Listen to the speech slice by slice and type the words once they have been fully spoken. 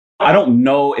I don't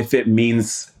know if it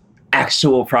means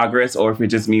actual progress or if it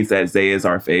just means that Zay is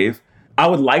our fave. I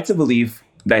would like to believe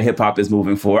that hip hop is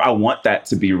moving forward. I want that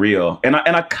to be real. And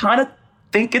I kind of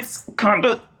think it's kind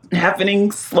of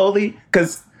happening slowly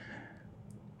because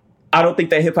I don't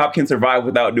think that hip hop can survive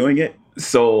without doing it.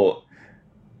 So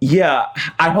yeah,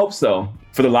 I hope so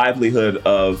for the livelihood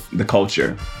of the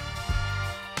culture.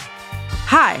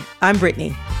 Hi, I'm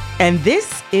Brittany, and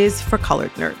this is For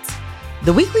Colored Nerds,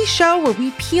 the weekly show where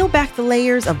we peel back the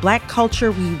layers of Black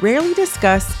culture we rarely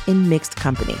discuss in mixed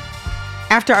company.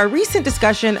 After our recent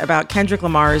discussion about Kendrick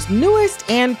Lamar's newest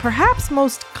and perhaps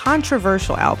most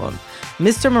controversial album,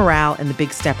 Mr. Morale and the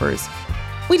Big Steppers,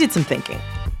 we did some thinking.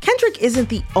 Kendrick isn't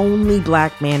the only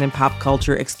Black man in pop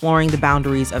culture exploring the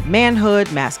boundaries of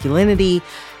manhood, masculinity,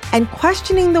 and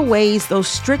questioning the ways those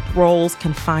strict roles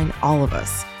confine all of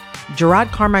us. Gerard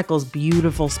Carmichael's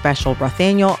beautiful special,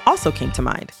 Rothaniel, also came to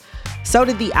mind. So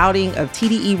did the outing of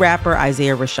TDE rapper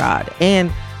Isaiah Rashad. And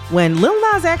when Lil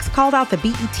Nas X called out the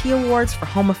BET Awards for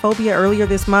homophobia earlier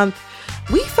this month,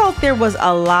 we felt there was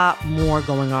a lot more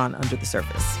going on under the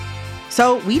surface.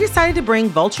 So we decided to bring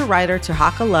Vulture writer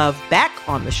Terhaka Love back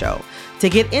on the show to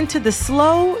get into the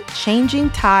slow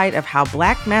changing tide of how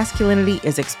Black masculinity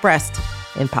is expressed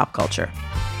in pop culture.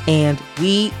 And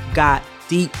we got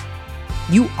deep.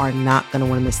 You are not going to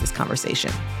want to miss this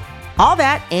conversation. All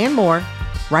that and more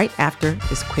right after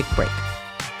this quick break.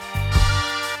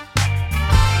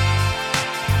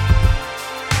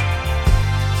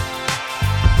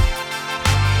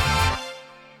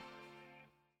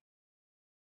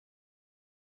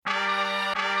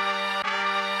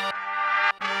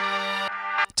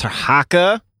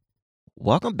 Terhaka,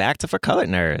 welcome back to For Colored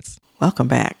Nerds. Welcome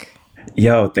back.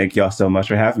 Yo, thank y'all so much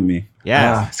for having me.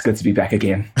 Yeah, it's good to be back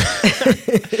again.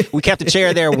 We kept the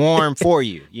chair there warm for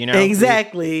you, you know?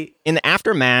 Exactly. In the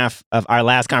aftermath of our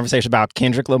last conversation about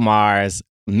Kendrick Lamar's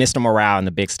Mr. Morale and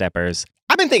the Big Steppers,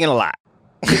 I've been thinking a lot.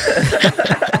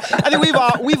 I think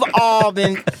we've all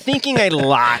been thinking a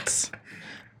lot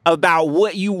about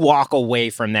what you walk away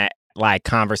from that like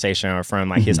conversation or from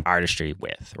like his artistry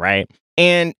with, right?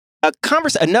 And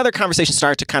another conversation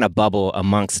started to kind of bubble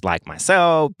amongst like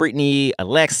myself, Brittany,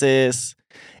 Alexis,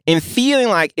 and feeling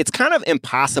like it's kind of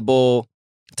impossible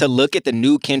to look at the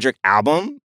new Kendrick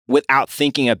album without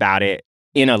thinking about it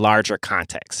in a larger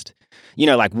context. You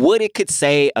know, like what it could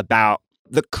say about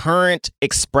the current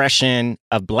expression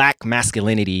of Black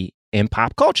masculinity in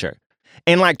pop culture.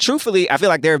 And like, truthfully, I feel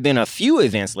like there have been a few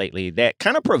events lately that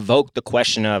kind of provoked the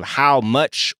question of how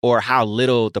much or how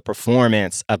little the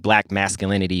performance of Black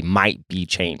masculinity might be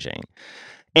changing.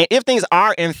 And if things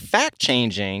are in fact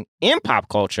changing in pop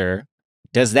culture,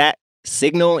 does that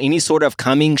signal any sort of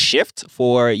coming shift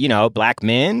for, you know, Black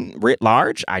men writ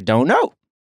large? I don't know.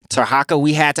 Terhaka,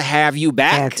 we had to have you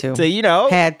back to you know,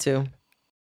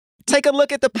 take a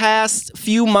look at the past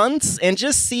few months and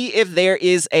just see if there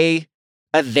is a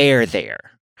there.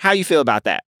 How you feel about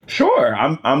that? Sure.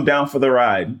 I'm down for the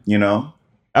ride, you know?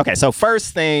 Okay, so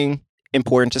first thing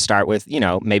important to start with, you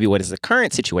know, maybe what is the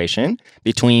current situation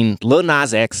between Lil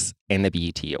Nas X and the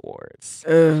BET Awards?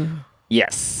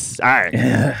 Yes. All right.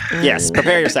 Yes,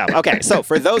 prepare yourself. Okay, so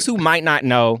for those who might not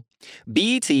know,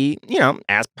 BET, you know,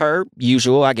 as per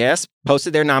usual, I guess,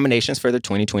 posted their nominations for the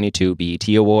 2022 BET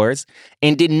Awards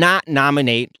and did not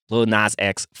nominate Lil Nas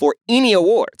X for any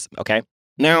awards, okay?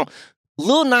 Now,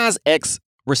 Lil Nas X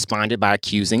responded by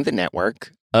accusing the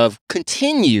network of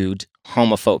continued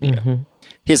homophobia. Mm-hmm.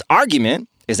 His argument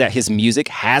is that his music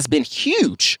has been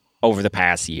huge over the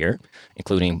past year,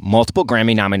 including multiple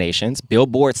Grammy nominations,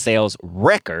 Billboard sales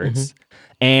records,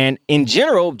 and in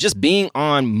general, just being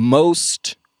on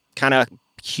most kind of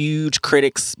huge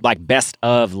critics, like best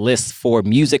of lists for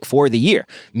music for the year.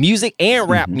 Music and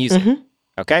rap music,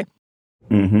 okay?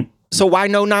 So why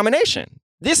no nomination?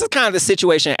 This is kind of the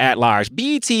situation at large.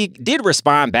 BET did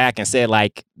respond back and said,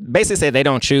 like, basically said they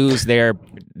don't choose their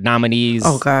nominees.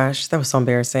 Oh, gosh, that was so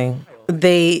embarrassing.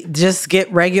 They just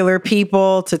get regular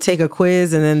people to take a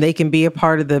quiz and then they can be a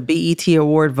part of the BET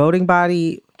Award voting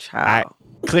body. Child.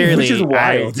 Clearly. Which is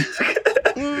wild.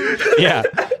 Yeah.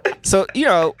 So, you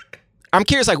know, I'm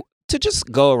curious, like, to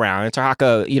just go around and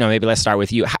Terhaka, you know, maybe let's start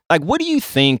with you. Like, what do you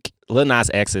think Lil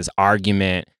Nas X's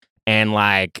argument and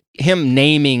like him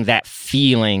naming that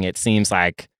feeling it seems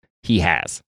like he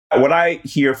has? What I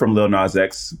hear from Lil Nas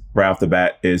X right off the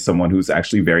bat is someone who's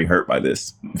actually very hurt by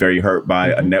this, very hurt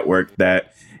by a network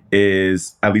that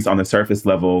is, at least on the surface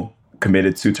level,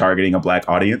 committed to targeting a Black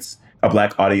audience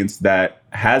that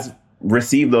has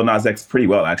received Lil Nas X pretty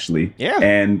well, actually. Yeah.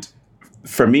 And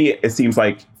for me, it seems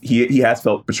like he has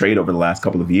felt betrayed over the last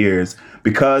couple of years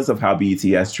because of how BET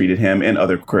has treated him and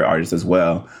other queer artists as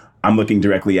well. I'm looking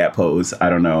directly at Pose. I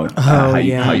don't know how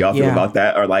y'all feel about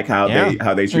that, or like how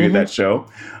they treated that show.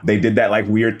 They did that like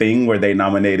weird thing where they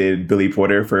nominated Billy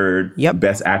Porter for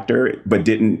Best Actor, but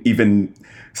didn't even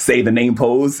say the name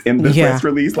Pose in the press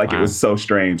release. Like, it was so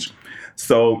strange.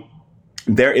 So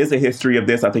there is a history of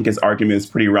this. I think his argument is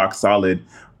pretty rock solid.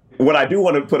 What I do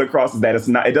want to put across is that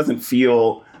it doesn't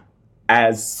feel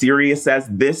as serious as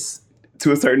this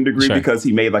to a certain degree, because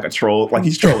he made like a troll, like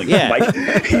he's trolling. Like,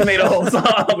 he made a whole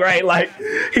song, right? Like,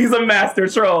 he's a master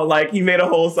troll. Like, he made a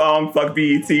whole song, fuck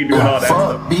BET, doing all that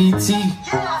stuff.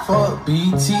 Fuck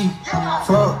BET,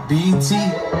 fuck BET,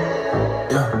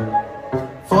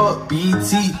 fuck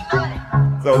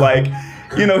BET. So like,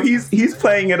 you know, he's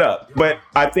playing it up. But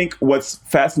I think what's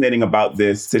fascinating about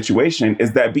this situation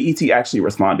is that BET actually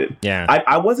responded. Yeah.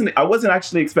 I wasn't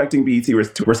actually expecting BET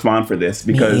to respond for this,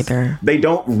 because they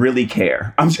don't really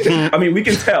care. I mean, we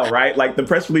can tell, right? Like, the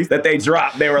press release that they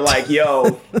dropped, they were like,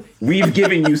 yo, we've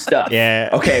given you stuff. Yeah.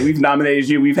 Okay, we've nominated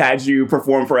you. We've had you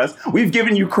perform for us. We've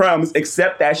given you crumbs.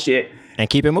 Accept that shit. And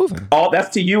keep it moving. All that's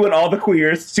to you and all the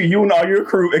queers, to you and all your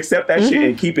crew. Accept that shit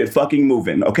and keep it fucking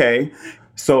moving, okay?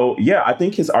 So, yeah, I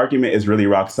think his argument is really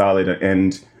rock solid,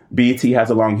 and BET has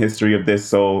a long history of this.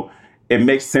 So it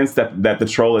makes sense that the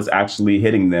troll is actually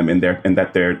hitting them and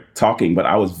that they're talking. But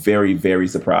I was very, very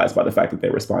surprised by the fact that they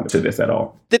responded to this at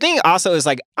all. The thing also is,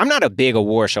 like, I'm not a big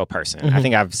award show person. I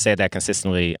think I've said that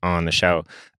consistently on the show.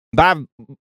 But I've,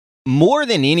 more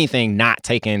than anything, not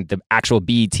taken the actual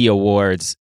BET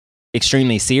Awards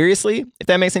extremely seriously, if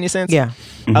that makes any sense. Yeah.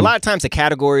 A lot of times the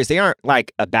categories, they aren't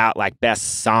like about like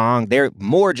best song. They're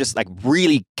more just like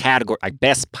really category, like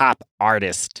best pop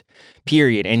artist,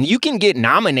 period. And you can get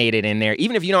nominated in there,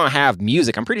 even if you don't have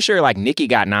music. I'm pretty sure like Nicki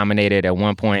got nominated at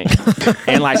one point.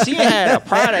 And like she had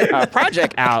a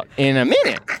project out in a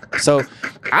minute. So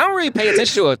I don't really pay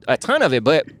attention to a ton of it,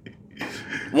 but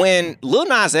when Lil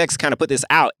Nas X kind of put this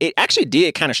out, it actually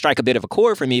did kind of strike a bit of a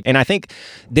chord for me. And I think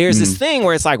there's this thing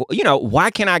where it's like, you know, why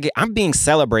can't I'm being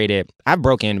celebrated.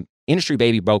 Industry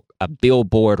Baby broke a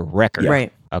Billboard record.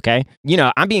 Right. Okay. You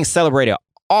know, I'm being celebrated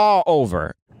all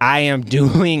over. I am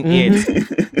doing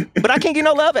it, but I can't get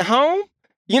no love at home.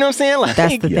 You know what I'm saying? Like,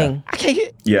 that's the thing. I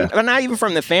can't get, not even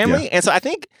from the family. And so I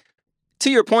think,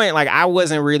 to your point, like, I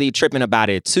wasn't really tripping about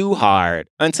it too hard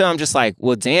until I'm just like,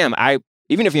 well, damn,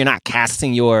 even if you're not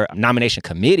casting your nomination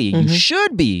committee, you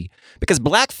should be, because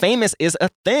Black Famous is a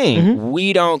thing.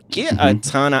 We don't get a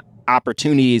ton of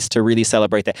opportunities to really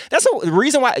celebrate that. That's the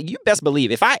reason why, you best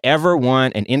believe, if I ever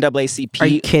won an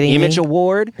NAACP Image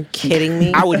Award, are you kidding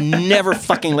me? I would never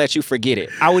fucking let you forget it.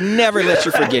 I would never let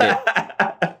you forget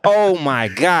it. Oh my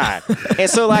God. And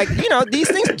so, like, you know, these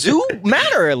things do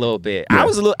matter a little bit. I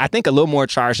was I think a little more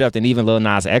charged up than even Lil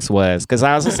Nas X was, because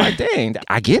I was just like, dang,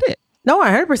 I get it. No,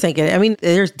 I 100% get it. I mean,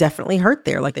 there's definitely hurt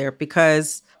there,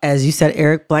 because, as you said,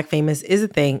 Eric, Black Famous is a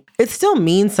thing. It still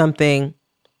means something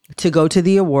to go to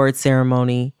the award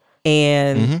ceremony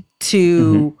and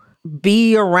to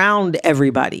be around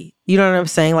everybody. You know what I'm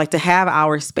saying? Like, to have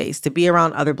our space, to be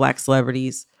around other Black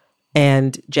celebrities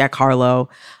and Jack Harlow.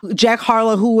 Jack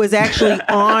Harlow, who was actually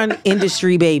on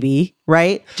Industry Baby,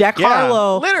 right? Jack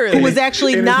Harlow, literally, who was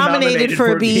actually nominated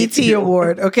for a BET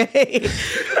Award, okay?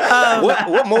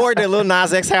 What more did Lil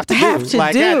Nas X have to do?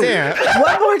 Goddamn.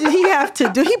 What more did he have to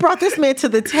do? He brought this man to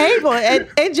the table, and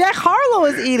Jack Harlow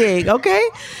is eating, okay?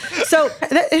 So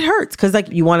it hurts, because, like,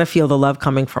 you want to feel the love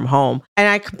coming from home. And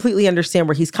I completely understand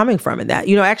where he's coming from in that.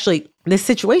 You know, actually, this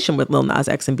situation with Lil Nas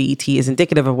X and BET is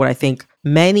indicative of what I think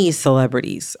many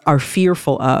celebrities are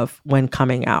fearful of when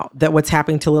coming out. That what's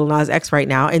happening to Lil Nas X right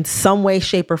now, in some way,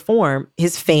 shape, or form,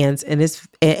 his fans and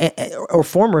or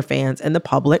former fans and the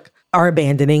public are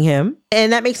abandoning him.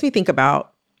 And that makes me think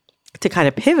about, to kind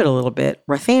of pivot a little bit,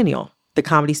 Rothaniel, the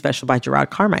comedy special by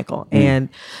Gerard Carmichael. And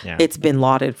it's been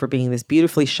lauded for being this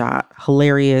beautifully shot,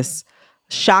 hilarious,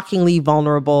 shockingly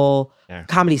vulnerable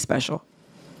comedy special.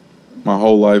 My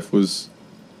whole life was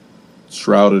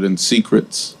shrouded in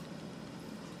secrets.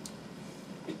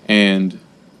 And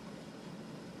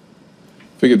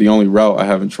I figured the only route I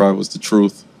haven't tried was the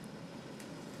truth.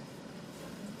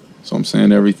 So I'm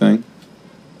saying everything.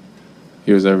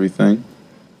 Here's everything.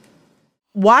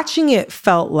 Watching it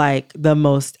felt like the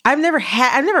most, I've never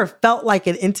felt like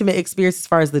an intimate experience as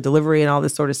far as the delivery and all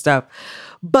this sort of stuff.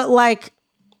 But like,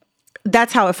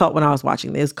 that's how it felt when I was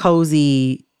watching this.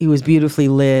 Cozy, he was beautifully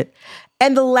lit.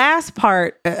 And the last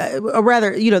part,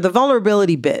 the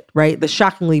vulnerability bit, right? The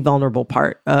shockingly vulnerable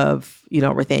part of,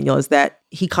 Rothaniel is that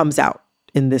he comes out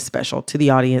in this special to the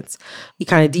audience. He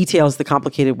kind of details the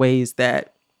complicated ways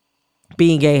that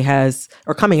being gay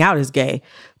or coming out as gay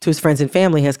to his friends and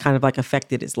family has kind of like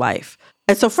affected his life.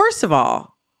 And so first of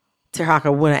all,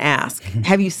 Terhaka, want to ask,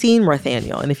 have you seen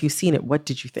Rothaniel? And if you've seen it, what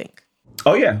did you think?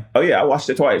 Oh, yeah. I watched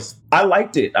it twice. I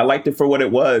liked it. I liked it for what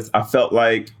it was. I felt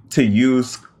like to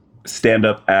use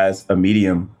stand-up as a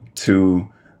medium to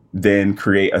then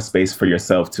create a space for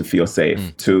yourself to feel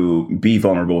safe, to be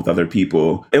vulnerable with other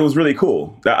people. It was really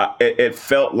cool. It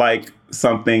felt like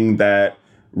something that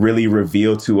really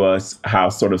revealed to us how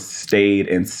sort of staid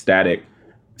and static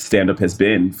stand-up has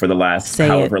been for the last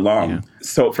however long. Yeah.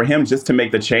 So for him just to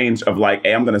make the change of like,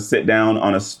 hey, I'm going to sit down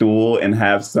on a stool and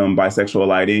have some bisexual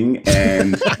lighting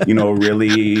and,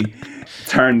 really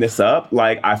turn this up.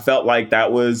 Like, I felt like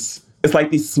it's like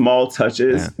these small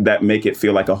touches that make it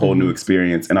feel like a whole new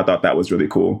experience. And I thought that was really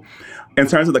cool. In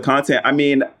terms of the content, I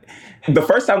mean, the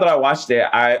first time that I watched it,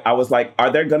 I was like,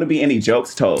 are there going to be any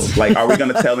jokes told? Like, are we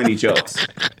going to tell any jokes?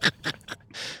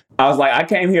 I was like, I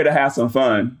came here to have some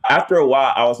fun. After a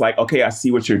while, I was like, okay, I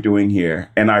see what you're doing here.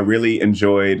 And I really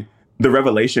enjoyed the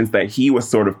revelations that he was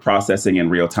sort of processing in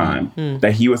real time,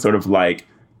 that he was sort of like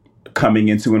coming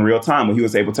into in real time, when he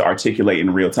was able to articulate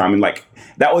in real time. And like,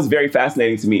 that was very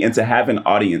fascinating to me. And to have an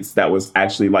audience that was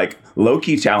actually like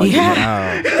low-key challenging him.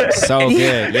 Oh, so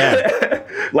good, yeah.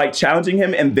 Like challenging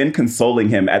him and then consoling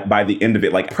him by the end of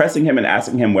it, like pressing him and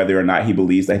asking him whether or not he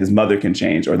believes that his mother can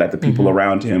change or that the people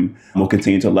around him will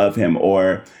continue to love him,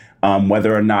 or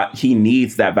whether or not he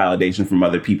needs that validation from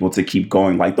other people to keep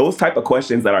going. Like those type of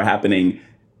questions that are happening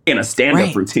in a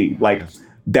stand-up routine. Like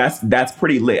that's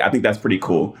pretty lit. I think that's pretty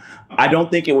cool. I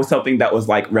don't think it was something that was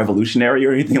like revolutionary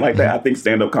or anything like that. I think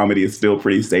stand-up comedy is still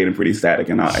pretty staid and pretty static.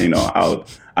 And I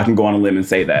can go on a limb and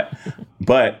say that.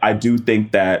 But I do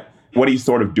think that what he's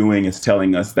sort of doing is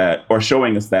telling us that, or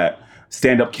showing us that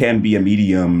stand-up can be a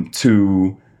medium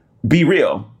to be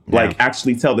real, like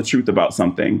actually tell the truth about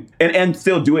something and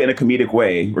still do it in a comedic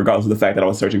way, regardless of the fact that I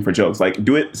was searching for jokes. Like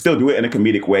still do it in a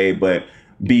comedic way, but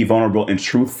be vulnerable and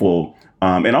truthful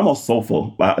and almost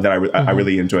soulful. I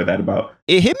really enjoy that about.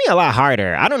 It hit me a lot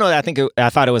harder. I don't know that I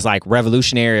thought it was like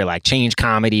revolutionary or like change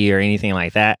comedy or anything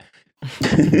like that.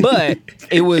 But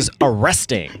it was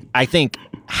arresting. I think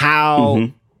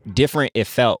how different it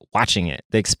felt watching it.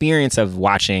 The experience of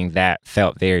watching that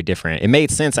felt very different. It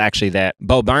made sense actually that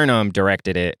Bo Burnham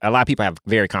directed it. A lot of people have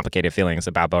very complicated feelings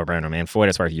about Bo Burnham, and for what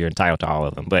it's worth, you're entitled to all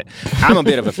of them. But I'm a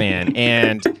bit of a fan,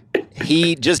 and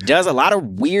he just does a lot of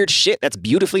weird shit that's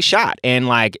beautifully shot. And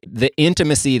like the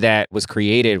intimacy that was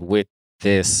created with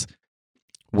this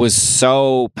was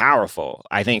so powerful,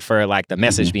 I think, for like the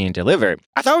message being delivered.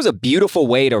 I thought it was a beautiful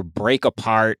way to break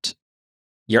apart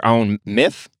your own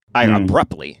myth.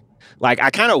 Abruptly. Like, I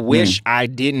kind of wish I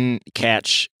didn't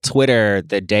catch Twitter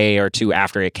the day or two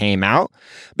after it came out,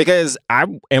 because I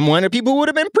am one of the people who would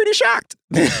have been pretty shocked.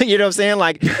 You know what I'm saying?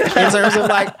 Like, in terms of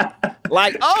like,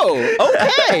 oh,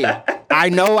 okay. I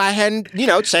know I hadn't,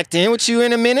 checked in with you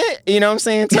in a minute, you know what I'm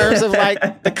saying? In terms of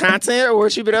like the content or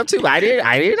what you've been up to. I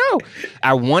didn't know.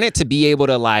 I wanted to be able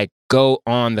to like go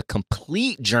on the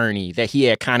complete journey that he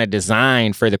had kind of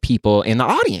designed for the people in the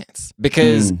audience,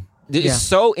 because it's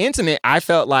so intimate. I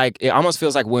felt like it almost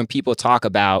feels like when people talk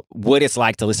about what it's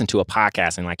like to listen to a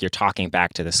podcast and like you're talking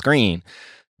back to the screen.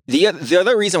 The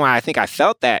other reason why I think I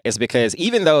felt that is because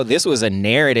even though this was a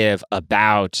narrative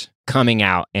about coming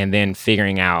out and then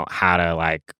figuring out how to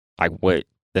like what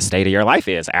the state of your life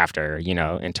is after,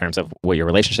 in terms of what your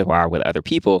relationship are with other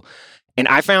people. And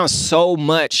I found so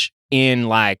much in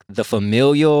like the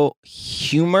familial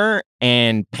humor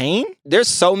and pain. There's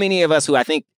so many of us who I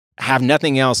think have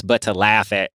nothing else but to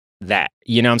laugh at that.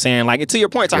 You know what I'm saying? Like, to your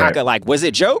point, Terhaka, like, was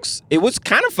it jokes? It was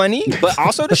kind of funny, but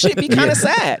also the shit be kind of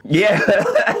sad. Yeah.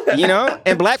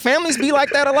 And Black families be like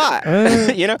that a lot.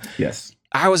 Yes.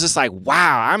 I was just like,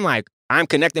 wow, I'm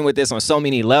connecting with this on so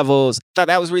many levels. Thought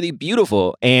that was really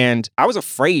beautiful. And I was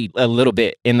afraid a little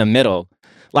bit in the middle.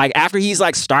 Like, after he's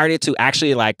like started to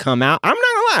actually like come out, I'm not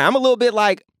gonna lie, I'm a little bit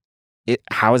like, is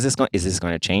this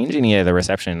going to change any of the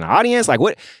reception in the audience? Like,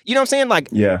 what, you know what I'm saying? Like,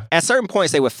 at certain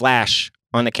points they would flash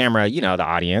on the camera, the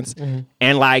audience.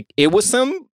 And like, it was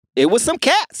some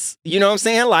cats, you know what I'm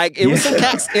saying? Like, it was some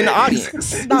cats in the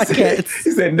audience. Not cats.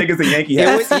 He said niggas and Yankee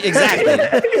hats. Exactly.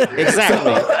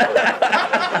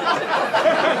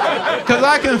 Because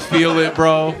I can feel it,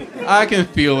 bro. I can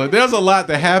feel it. There's a lot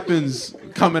that happens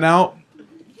coming out.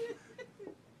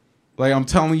 Like, I'm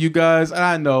telling you guys,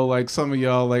 I know, like, some of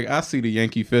y'all, like, I see the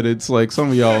Yankee fitteds. Like, some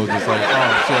of y'all are just like,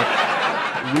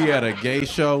 oh, shit. We at a gay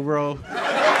show, bro.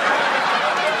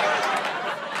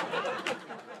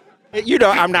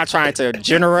 I'm not trying to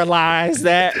generalize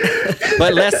that,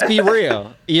 but let's be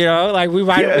real. Like, we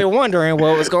might have been wondering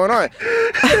what was going on.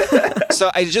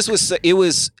 So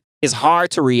it's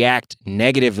hard to react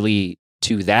negatively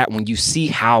to that when you see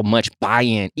how much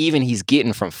buy-in even he's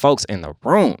getting from folks in the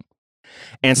room.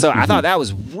 And so I thought that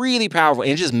was really powerful.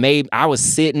 And it just made, I was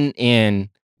sitting in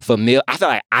familiar, I thought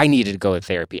like I needed to go to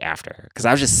therapy after, because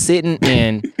I was just sitting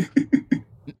in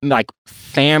like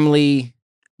family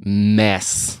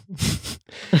mess.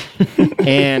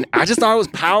 And I just thought it was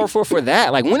powerful for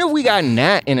that. Like, when have we gotten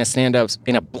that in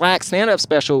a Black stand-up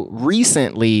special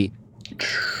recently?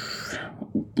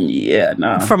 Yeah,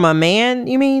 nah. From a man,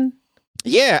 you mean?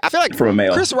 Yeah, I feel like From a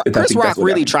male. Chris I think Rock that's what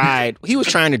really happened. tried. He was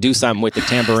trying to do something with the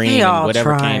tambourine They all and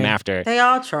whatever tried. came after. They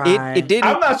all tried. It didn't.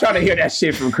 I'm not trying to hear that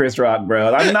shit from Chris Rock,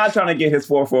 bro. I'm not trying to get his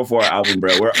 444 album,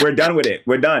 bro. We're done with it.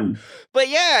 We're done. But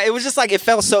yeah, it was just like it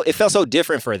felt so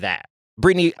different for that.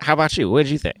 Brittany, how about you? What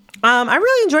did you think? I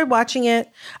really enjoyed watching it.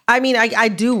 I mean, I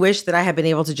do wish that I had been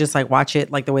able to just like watch it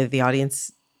like the way that the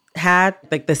audience had.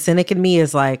 Like, the cynic in me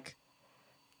is like,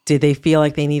 did they feel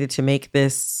like they needed to make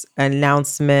this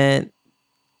announcement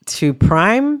to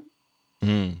prime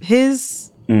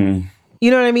his, you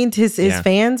know what I mean, to his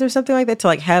fans or something like that, to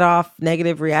like head off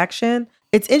negative reaction?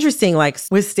 It's interesting, like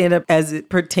with stand-up as it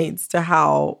pertains to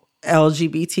how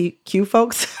LGBTQ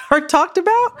folks are talked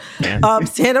about. Yeah.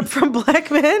 Stand-up from Black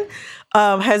men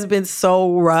has been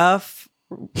so rough.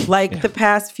 Like the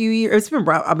past few years, it's been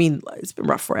rough. I mean, it's been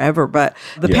rough forever, but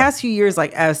the past few years,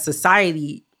 like as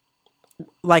society,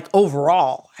 like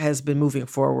overall has been moving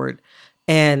forward.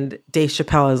 And Dave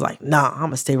Chappelle is like, nah, I'm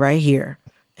gonna stay right here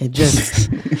and just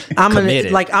I'm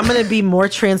gonna be more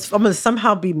I'm gonna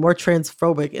somehow be more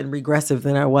transphobic and regressive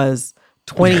than I was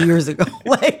 20 years ago.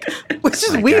 Like, which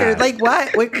is weird. God. Like,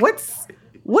 what? Like,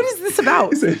 what is this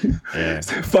about?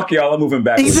 Fuck y'all, I'm moving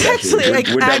back. Actually,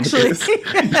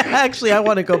 I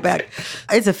want to go back.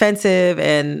 It's offensive,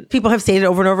 and people have stated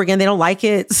over and over again they don't like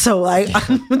it. So, like,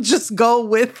 I'm just go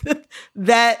with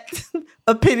that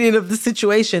opinion of the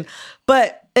situation.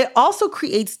 But it also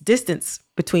creates distance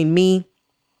between me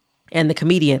and the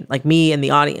comedian, like me and the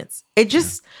audience. It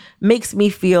just makes me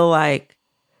feel like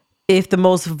if the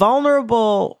most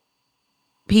vulnerable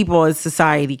people in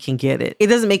society can get it, it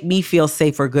doesn't make me feel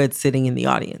safe or good sitting in the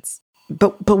audience.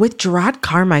 But with Gerard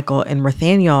Carmichael and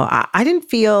Nathaniel, I didn't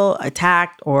feel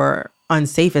attacked or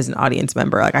unsafe as an audience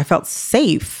member. Like, I felt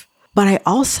safe, but I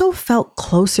also felt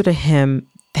closer to him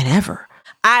than ever.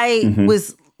 I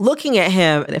was looking at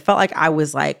him and it felt like I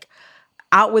was like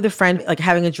out with a friend, like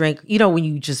having a drink, you know, when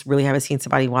you just really haven't seen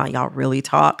somebody while y'all really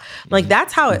talk. Like,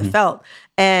 that's how it felt.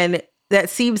 And that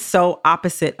seems so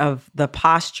opposite of the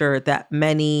posture that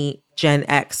many Gen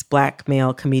X Black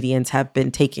male comedians have been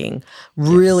taking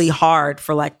really hard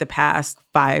for like the past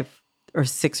 5 or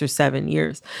 6 or 7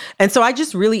 years. And so I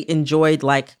just really enjoyed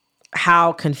like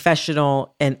how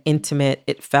confessional and intimate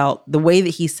it felt, the way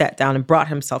that he sat down and brought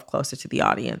himself closer to the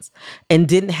audience and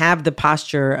didn't have the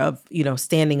posture of, you know,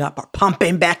 standing up or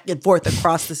pumping back and forth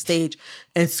across the stage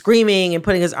and screaming and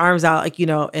putting his arms out, like, you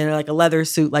know, in like a leather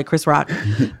suit like Chris Rock.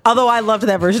 Although I loved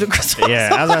that version of Chris Rock. Yeah,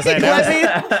 I was gonna say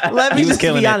that. Let me just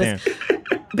be honest.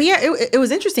 But yeah, it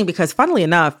was interesting because funnily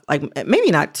enough, like maybe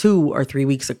not 2 or 3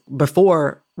 weeks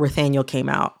before Nathaniel came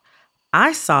out,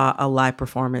 I saw a live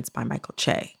performance by Michael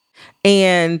Che.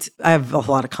 And I have a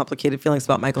lot of complicated feelings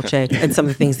about Michael Che and some of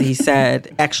the things that he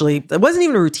said. Actually, it wasn't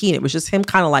even a routine. It was just him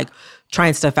kind of like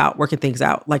trying stuff out, working things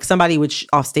out. Like somebody would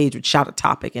off stage would shout a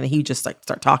topic and he would just like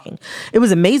start talking. It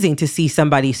was amazing to see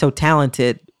somebody so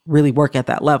talented really work at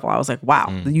that level. I was like, wow,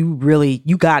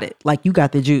 you got it. Like, you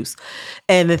got the juice.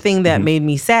 And the thing that made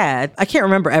me sad, I can't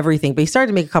remember everything, but he started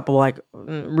to make a couple like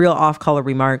real off-color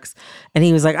remarks. And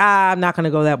he was like, I'm not going to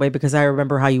go that way because I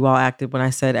remember how you all acted when I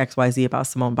said XYZ about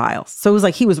Simone Biles. So it was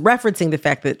like he was referencing the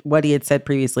fact that what he had said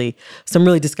previously, some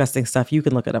really disgusting stuff. You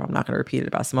can look it up. I'm not going to repeat it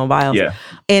about Simone Biles. Yeah.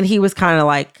 And he was kind of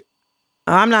like,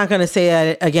 I'm not going to say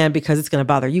that again because it's going to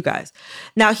bother you guys.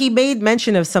 Now, he made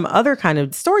mention of some other kind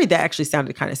of story that actually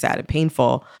sounded kind of sad and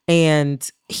painful. And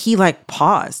he like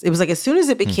paused. It was like as soon as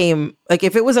it became like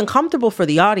if it was uncomfortable for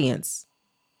the audience,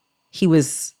 he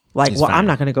was like, well, fine. I'm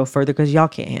not going to go further because y'all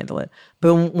can't handle it.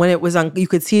 But when it was, you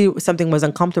could see something was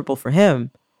uncomfortable for him.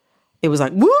 It was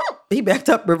like, woo! He backed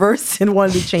up, reversed, and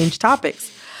wanted to change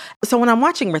topics. So when I'm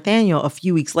watching Nathaniel a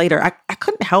few weeks later, I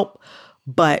couldn't help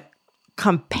but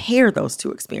compare those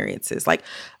two experiences. Like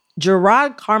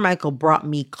Gerard Carmichael brought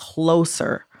me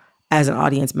closer as an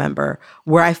audience member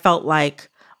where I felt like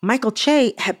Michael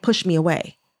Che had pushed me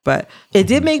away. But it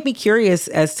did make me curious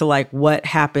as to like what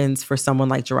happens for someone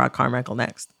like Gerard Carmichael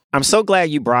next. I'm so glad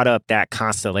you brought up that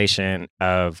constellation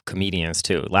of comedians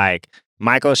too. Like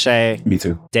Michael Che, me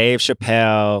too, Dave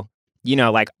Chappelle, you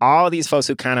know, like all these folks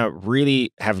who kind of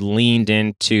really have leaned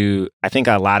into, I think,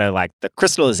 a lot of like the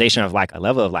crystallization of like a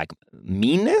level of like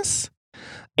meanness.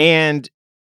 And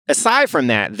aside from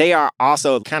that, they are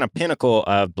also kind of pinnacle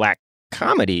of Black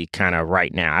comedy kind of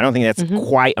right now. I don't think that's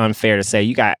quite unfair to say.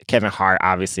 You got Kevin Hart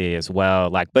obviously as well,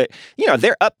 like, but you know,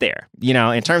 they're up there, you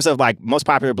know, in terms of like most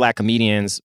popular Black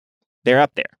comedians, they're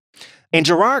up there. And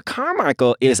Jerrod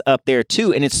Carmichael is up there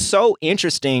too. And it's so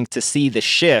interesting to see the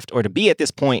shift, or to be at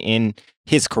this point in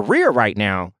his career right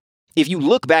now. If you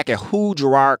look back at who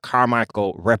Jerrod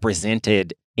Carmichael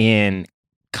represented in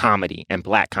comedy and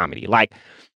Black comedy, like,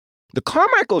 the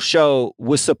Carmichael Show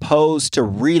was supposed to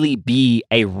really be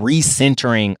a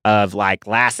recentering of like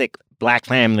classic Black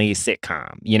family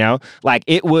sitcom, you know? Like,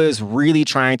 it was really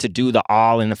trying to do the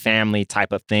all in the family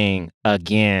type of thing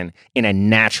again in a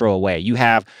natural way. You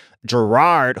have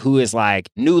Jerrod, who is like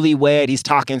newlywed. He's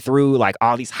talking through like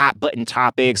all these hot button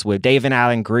topics with David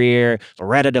Alan Grier,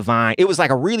 Loretta Devine. It was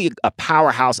like a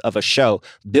powerhouse of a show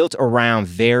built around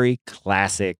very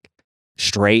classic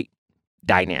straight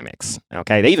dynamics.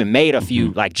 Okay. They even made a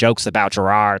few like jokes about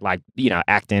Jerrod, like, you know,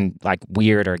 acting like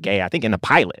weird or gay, I think in the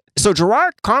pilot. So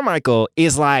Jerrod Carmichael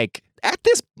is like, at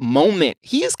this moment,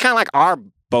 he is kind of like our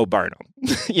Bo Burnham.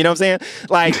 You know what I'm saying?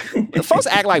 Like, folks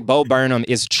act like Bo Burnham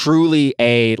is truly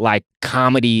a like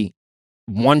comedy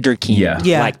wonderkin,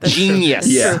 like genius.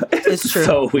 It's true.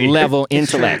 So weird. Level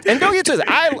intellect. And don't get twisted,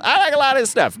 I like a lot of this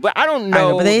stuff, but I don't know.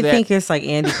 I know, but they think it's like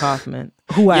Andy Kaufman,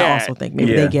 who I also think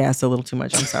maybe they gassed a little too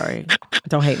much. I'm sorry.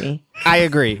 Don't hate me. I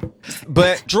agree.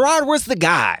 But Jerrod was the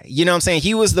guy. You know what I'm saying?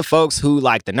 He was the folks who,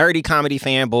 like, the nerdy comedy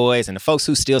fanboys and the folks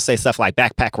who still say stuff like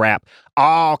backpack rap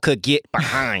all could get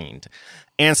behind.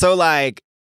 And so, like,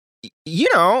 you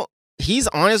know, he's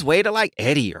on his way to like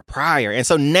Eddie or Pryor. And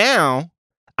so now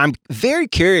I'm very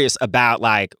curious about,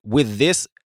 like, with this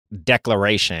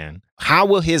declaration, how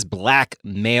will his Black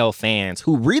male fans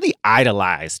who really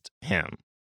idolize him,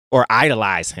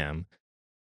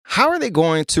 how are they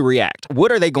going to react?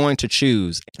 What are they going to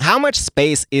choose? How much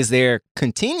space is there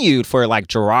continued for like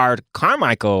Jerrod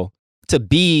Carmichael to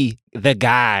be the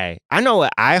guy? I know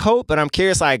what I hope, but I'm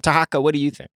curious, like, Tahaka, what do you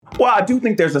think? Well, I do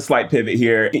think there's a slight pivot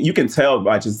here. You can tell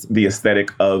by just the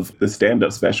aesthetic of the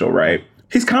stand-up special, right?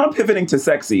 He's kind of pivoting to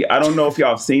sexy. I don't know if y'all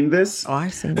have seen this. Oh,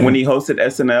 I've seen that. When he hosted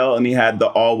SNL and he had the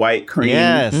all-white cream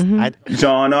Yes.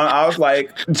 John on, I was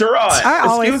like, Jerrod, I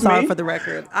always excuse saw me? it for the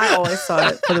record. I always saw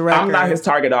it for the record. I'm not his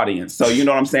target audience. So you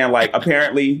know what I'm saying? Like,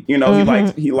 apparently, you know,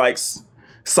 he likes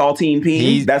saltine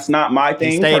peas. That's not my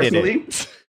thing, personally.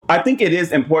 I think it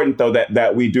is important, though,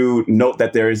 that we do note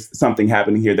that there is something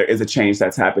happening here. There is a change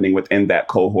that's happening within that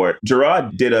cohort.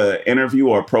 Jerrod did an interview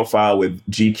or a profile with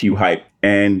GQ Hype,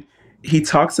 and he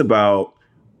talks about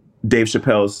Dave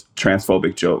Chappelle's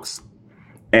transphobic jokes.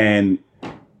 And,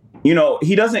 you know,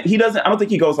 he doesn't, I don't think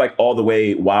he goes like all the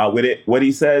way wild with it. What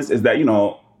he says is that, you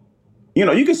know,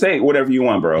 you can say whatever you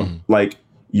want, bro. Like,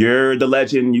 you're the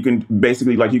legend. You can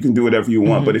basically, like, you can do whatever you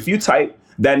want. But if you type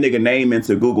that nigga name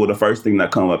into Google, the first thing that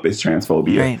come up is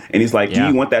transphobia. Right. And he's like, do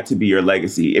you want that to be your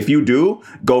legacy? If you do,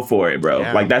 go for it, bro.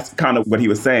 Like, that's kind of what he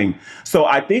was saying. So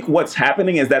I think what's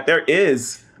happening is that there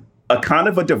is a kind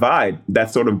of a divide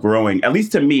that's sort of growing, at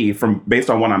least to me, from based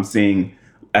on what I'm seeing,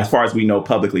 as far as we know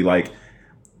publicly. Like,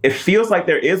 it feels like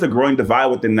there is a growing divide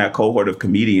within that cohort of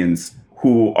comedians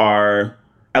who are,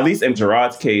 at least in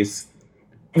Jerrod's case,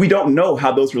 we don't know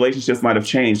how those relationships might have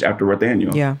changed after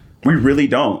Rothaniel. Yeah. We really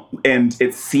don't. And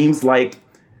it seems like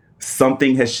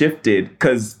something has shifted,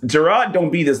 because Jerrod don't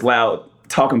be this loud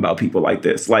talking about people like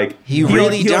this. Like, he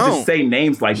don't just say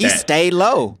names like that. He stay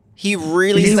low. He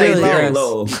really stays stays very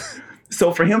low.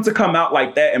 So for him to come out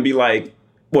like that and be like,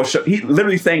 well, he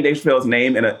literally saying Dave Chappelle's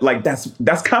name, and like,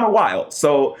 that's kind of wild.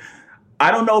 So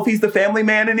I don't know if he's the family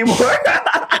man anymore.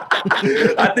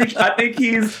 I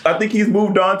think he's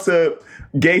moved on to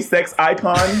gay sex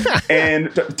icon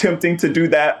and attempting to do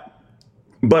that,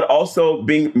 but also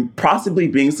possibly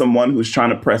being someone who's trying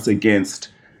to press against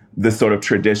the sort of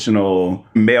traditional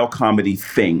male comedy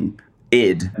thing,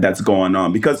 that's going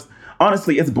on. Because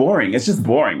honestly, it's boring. It's just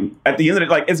boring. At the end of the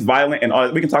day, like, it's violent and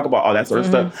all. We can talk about all that sort of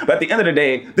stuff. But at the end of the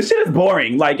day, this shit is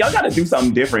boring. Like, y'all got to do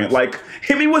something different. Like,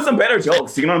 hit me with some better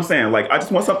jokes. You know what I'm saying? Like, I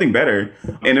just want something better.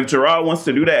 And if Jerrod wants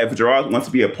to do that, if Jerrod wants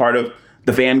to be a part of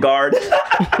the vanguard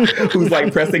who's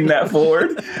like pressing that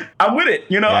forward, I'm with it.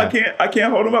 You know, I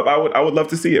can't hold him up. I would love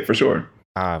to see it for sure.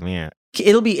 Oh, man.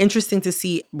 It'll be interesting to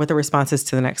see what the response is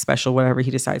to the next special, whatever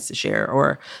he decides to share,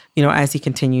 or, you know, as he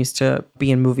continues to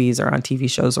be in movies or on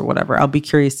TV shows or whatever. I'll be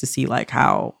curious to see like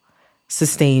how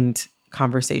sustained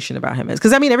conversation about him is.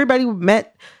 Because, I mean, everybody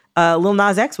met Lil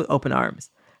Nas X with open arms.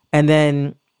 And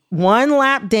then one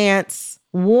lap dance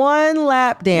in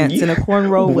a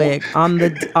cornrow wig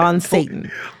on Satan.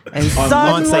 And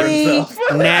suddenly,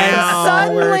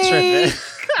 now we're tripping.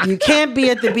 You can't be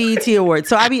at the BET Awards.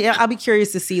 So I'll be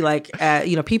curious to see, like,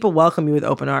 people welcome you with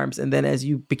open arms, and then as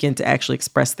you begin to actually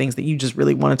express things that you just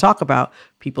really want to talk about,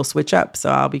 people switch up. So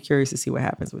I'll be curious to see what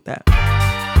happens with that.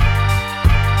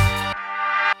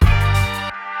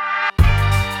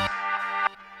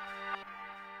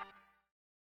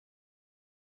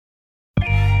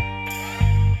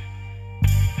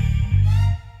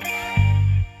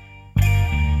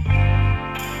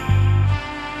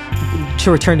 To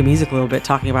return to music a little bit,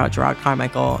 talking about Gerard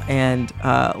Carmichael and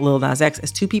Lil Nas X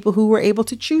as two people who were able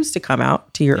to choose to come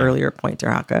out, to your earlier point,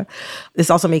 Taraka. This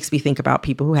also makes me think about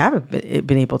people who haven't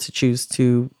been able to choose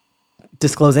to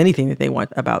disclose anything that they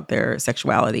want about their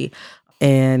sexuality.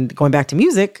 And going back to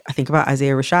music, I think about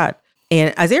Isaiah Rashad.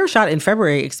 And Isaiah Rashad in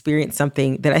February experienced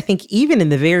something that I think even in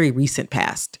the very recent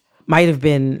past might have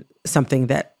been something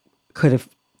that could have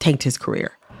tanked his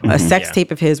career. A sex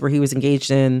tape of his where he was engaged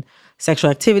in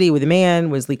sexual activity with a man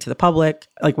was leaked to the public,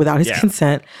 like without his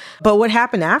consent. But what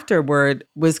happened afterward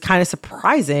was kind of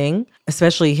surprising,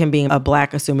 especially him being a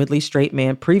Black, assumedly straight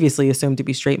man, previously assumed to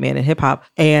be straight man in hip hop.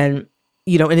 And,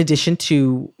 in addition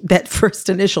to that first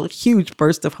initial huge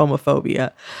burst of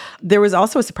homophobia, there was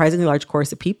also a surprisingly large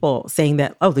chorus of people saying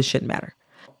that, oh, this shouldn't matter.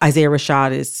 Isaiah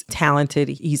Rashad is talented.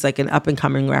 He's like an up and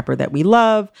coming rapper that we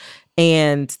love.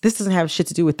 And this doesn't have shit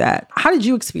to do with that. How did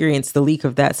you experience the leak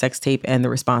of that sex tape and the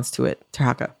response to it,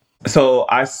 Taraka? So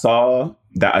I saw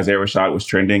that Isaiah Rashad was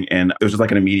trending, and it was just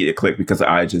like an immediate click because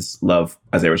I just love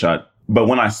Isaiah Rashad. But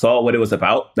when I saw what it was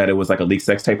about, that it was like a leaked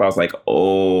sex tape, I was like,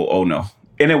 oh no.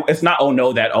 And it's not, oh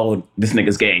no, that, oh, this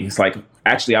nigga's gay. It's like,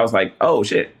 actually, I was like, oh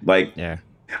shit. Like, yeah.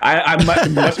 I'm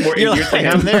much more eager to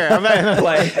him. I'm there.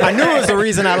 I knew it was the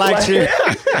reason I liked you. It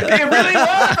really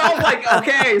was. I was like,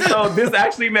 okay, so this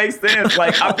actually makes sense.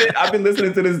 Like, I've been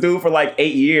listening to this dude for like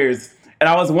 8 years, and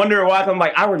I was wondering why. I'm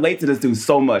like, I relate to this dude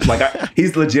so much. Like,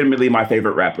 he's legitimately my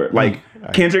favorite rapper. Like,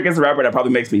 Kendrick is a rapper that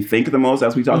probably makes me think the most,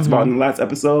 as we talked about in the last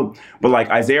episode. But like,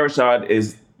 Isaiah Rashad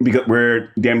is, because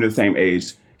we're damn near the same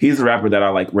age, he's a rapper that I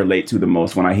like relate to the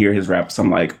most. When I hear his raps,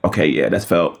 I'm like, okay, yeah, that's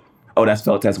felt. Oh, that's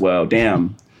felt as well.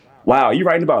 Damn. Wow, are you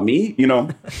writing about me?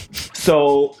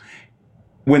 So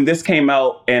when this came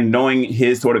out and knowing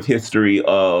his sort of history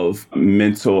of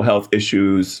mental health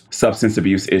issues, substance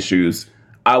abuse issues,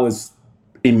 I was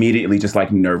immediately just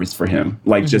like nervous for him,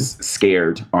 like just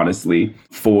scared, honestly,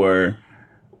 for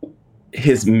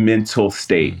his mental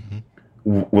state,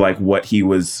 like what he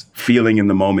was feeling in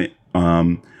the moment.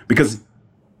 Because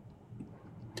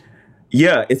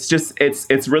yeah,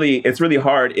 it's really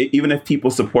hard, even if people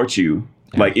support you.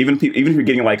 Like even if you're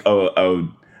getting like a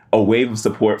wave of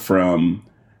support from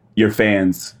your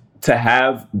fans, to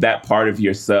have that part of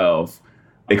yourself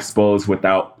exposed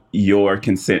without your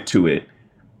consent to it,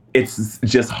 it's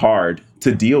just hard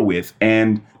to deal with,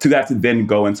 and to have to then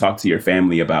go and talk to your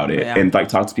family about it, and like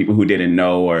talk to people who didn't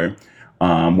know, or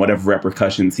whatever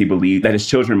repercussions he believed that his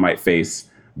children might face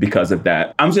because of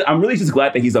that. I'm really just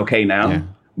glad that he's okay now. Yeah.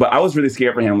 But I was really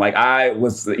scared for him. Like I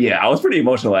was pretty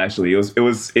emotional actually.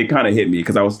 It kind of hit me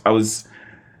because I was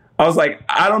like,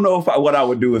 I don't know what I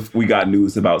would do if we got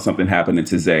news about something happening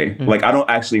to Zay. Like, I don't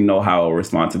actually know how I'll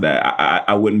respond to that.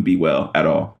 I wouldn't be well at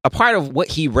all. A part of what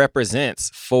he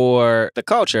represents for the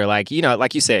culture, like,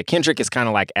 like you said, Kendrick is kind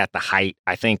of like at the height.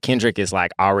 I think Kendrick is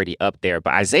like already up there.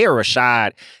 But Isaiah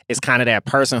Rashad is kind of that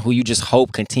person who you just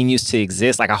hope continues to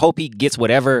exist. Like, I hope he gets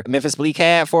whatever Memphis Bleak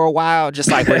had for a while. Just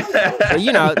like,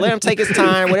 let him take his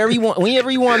time. Whenever you want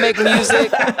to make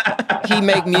music, he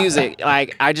make music.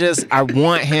 Like, I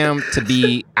want him to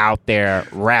be out there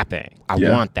rapping. I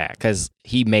want that because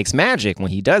he makes magic when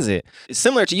he does it.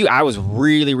 Similar to you, I was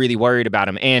really, really worried about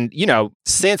him. And,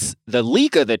 since the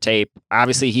leak of the tape,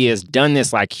 obviously he has done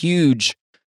this like huge,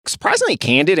 surprisingly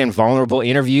candid and vulnerable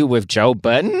interview with Joe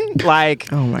Budden.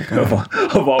 Like, oh my God.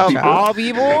 Of all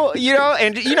people,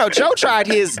 and, Joe tried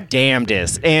his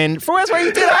damnedest. And for what's worth,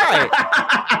 he did all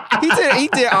right. He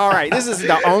did all right. This is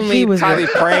the only probably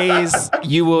praise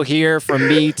you will hear from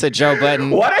me to Joe Budden.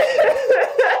 What?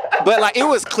 But like, it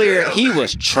was clear he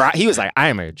was like, I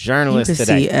am a journalist you could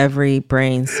today. See every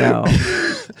brain cell.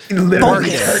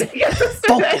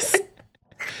 Focus.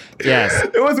 Yes.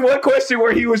 There was one question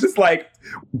where he was just like,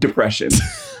 depression.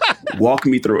 Walk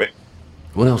me through it.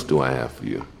 What else do I have for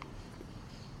you?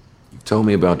 You told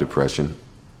me about depression.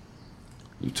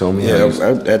 You told me. Yeah, I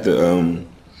had to.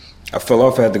 I fell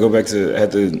off. I had to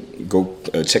go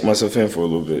check myself in for a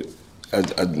little bit. I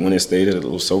went and stayed at a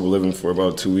little sober living for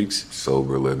about 2 weeks.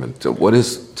 Sober living. So what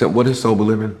is sober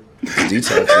living?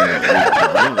 Detoxing.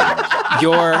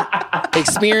 Your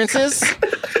experiences,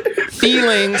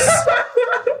 feelings,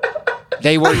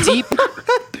 they were deep.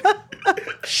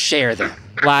 Share them.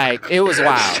 Like, it was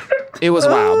wild. It was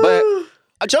wild.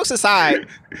 But jokes aside,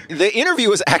 the interview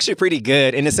was actually pretty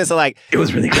good in the sense of like, it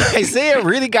was really good. Isaiah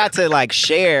really got to like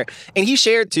share, and he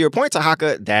shared, to your point,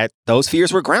 Tahaka, that those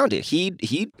fears were grounded.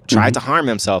 He tried to harm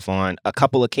himself on a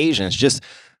couple occasions, just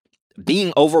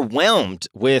being overwhelmed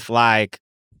with like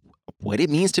what it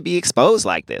means to be exposed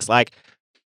like this. Like,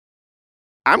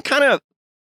 I'm kind of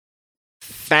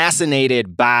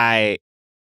fascinated by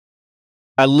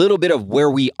a little bit of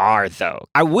where we are, though.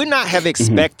 I would not have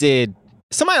expected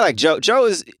somebody like Joe.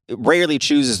 Joe rarely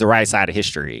chooses the right side of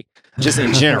history, just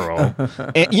in general.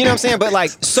 And, you know what I'm saying? But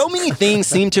like, so many things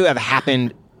seem to have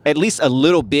happened at least a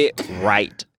little bit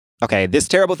right. Okay, this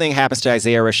terrible thing happens to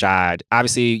Isaiah Rashad.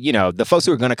 Obviously, you know, the folks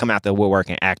who are going to come out the woodwork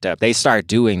and act up, they start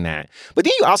doing that. But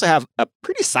then you also have a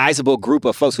pretty sizable group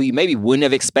of folks who you maybe wouldn't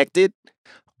have expected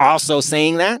also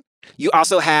saying that. You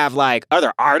also have like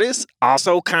other artists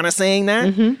also kind of saying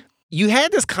that. Mm-hmm. You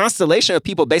had this constellation of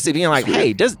people basically being like,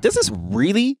 hey, does this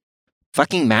really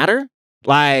fucking matter?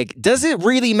 Like, does it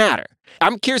really matter?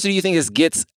 I'm curious, do you think this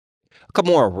gets a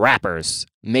couple more rappers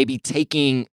maybe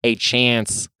taking a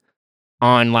chance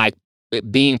on like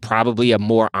it being probably a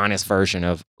more honest version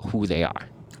of who they are?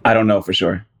 I don't know for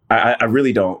sure. I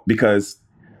really don't, because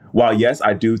while yes,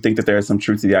 I do think that there is some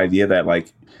truth to the idea that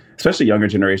like, especially younger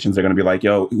generations are going to be like,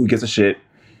 yo, who gives a shit?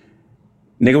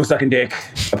 Nigga was sucking dick.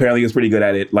 Apparently he was pretty good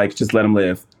at it. Like, just let him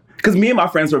live. Because me and my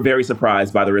friends were very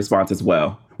surprised by the response as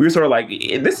well. We were sort of like,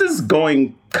 this is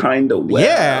going kind of well.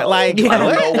 Yeah, like, I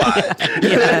don't know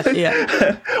why.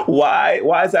 yeah.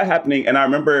 Why is that happening? And I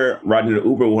remember riding an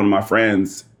Uber with one of my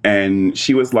friends, and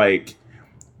she was like,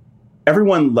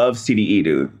 everyone loves TDE,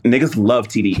 dude. Niggas love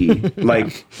TDE.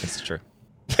 Like, that's true.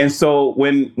 And so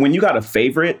when you got a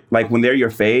favorite, like when they're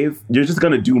your fave, you're just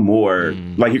going to do more.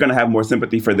 Like, you're going to have more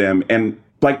sympathy for them. And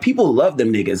like, people love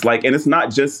them niggas. Like, and it's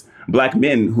not just black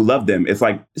men who love them. It's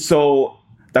like, so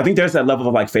I think there's that level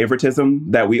of like favoritism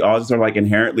that we all sort of like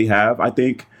inherently have, I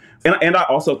think. And I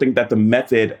also think that the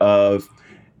method of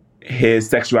his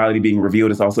sexuality being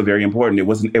revealed is also very important.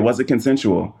 It wasn't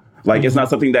consensual. Like, it's not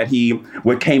something that he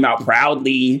came out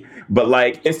proudly, but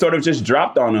like, it sort of just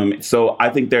dropped on him. So I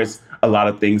think there's a lot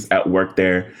of things at work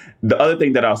there. The other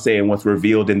thing that I'll say, and what's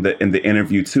revealed in the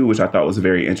interview too, which I thought was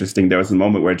very interesting, there was a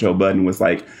moment where Joe Budden was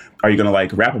like, are you going to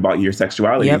like rap about your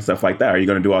sexuality and stuff like that? Are you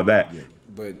going to do all that? Yeah,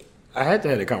 but I had to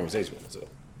have a conversation with myself.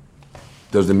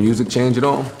 Does the music change at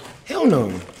all? Hell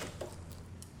no.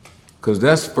 Because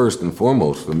that's first and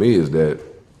foremost for me, is that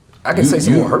I can say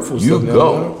some more hurtful stuff now.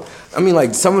 Go. I mean,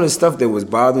 like, some of the stuff that was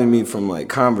bothering me from like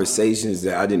conversations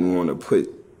that I didn't want to put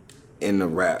in the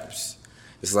raps.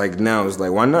 It's like, now it's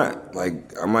like, why not?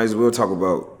 Like, I might as well talk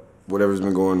about whatever's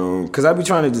been going on. Because I be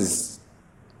trying to just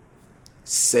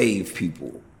save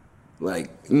people. Like,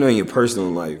 you know, in your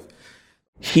personal life.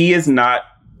 He is not,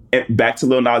 back to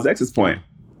Lil Nas X's point,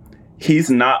 he's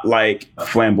not like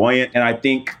flamboyant. And I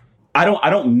think, I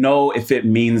don't know if it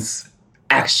means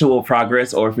actual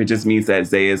progress or if it just means that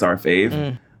Zay is our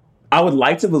fave. I would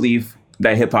like to believe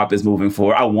that hip hop is moving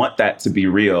forward. I want that to be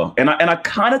real. And I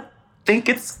kind of think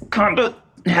it's kind of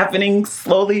happening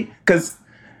slowly, because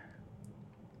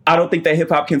I don't think that hip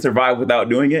hop can survive without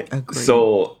doing it. Agreed.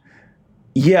 So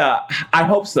yeah, I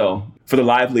hope so, for the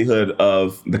livelihood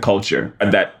of the culture,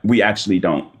 that we actually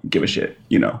don't give a shit,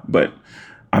 you know. But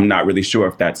I'm not really sure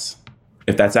if that's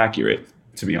accurate,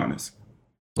 to be honest.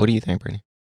 What do you think, Brittany?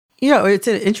 You know, it's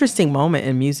an interesting moment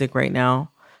in music right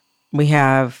now. We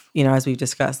have, you know, as we've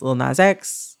discussed, Lil Nas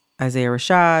X, Isaiah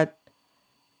Rashad,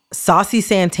 Saucy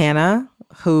Santana,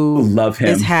 who love him,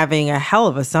 is having a hell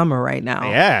of a summer right now.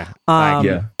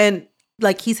 Yeah. And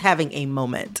like, he's having a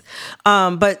moment.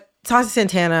 But Saucy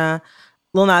Santana,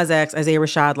 Lil Nas X, Isaiah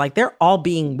Rashad, like, they're all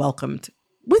being welcomed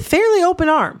with fairly open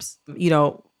arms. You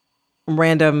know,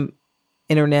 random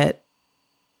internet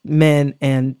men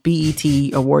and BET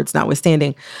awards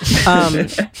notwithstanding.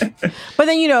 But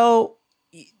then, you know,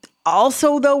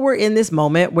 also though, we're in this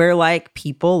moment where like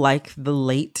people like the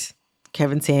late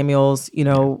Kevin Samuels, you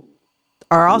know,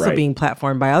 are also being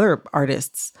platformed by other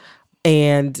artists.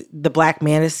 And the Black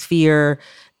Manosphere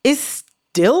is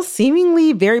still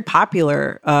seemingly very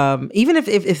popular. Even if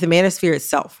the Manosphere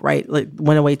itself, right, like,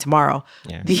 went away tomorrow,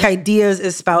 the ideas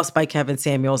espoused by Kevin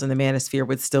Samuels and the Manosphere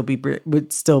would still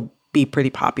be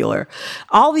pretty popular.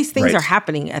 All these things are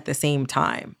happening at the same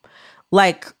time.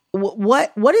 Like,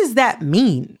 what does that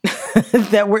mean?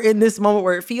 That we're in this moment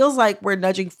where it feels like we're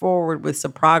nudging forward with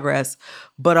some progress,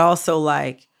 but also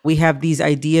like we have these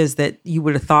ideas that you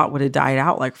would have thought would have died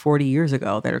out like 40 years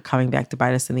ago that are coming back to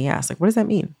bite us in the ass. Like, what does that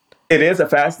mean? It is a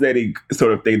fascinating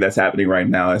sort of thing that's happening right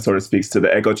now. It sort of speaks to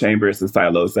the echo chambers and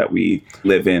silos that we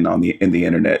live in the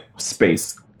internet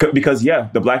space. Because, yeah,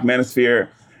 the Black manosphere,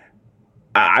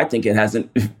 I think it hasn't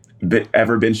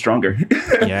ever been stronger.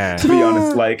 Yeah. To be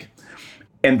honest, like,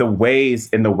 and the ways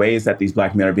that these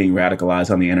Black men are being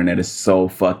radicalized on the internet is so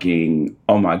fucking,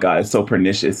 oh my God, it's so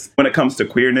pernicious. When it comes to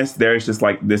queerness, there's just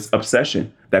like this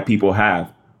obsession that people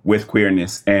have with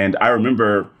queerness. And I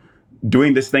remember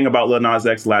doing this thing about Lil Nas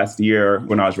X last year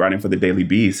when I was writing for the Daily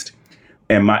Beast.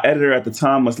 And my editor at the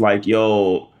time was like,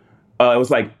 yo, it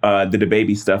was like the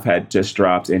DaBaby stuff had just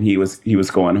dropped and he was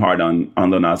going hard on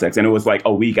Lil Nas X. And it was like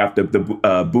a week after the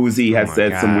Boozy had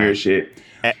said some weird shit.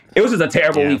 It was just a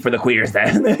terrible week for the queers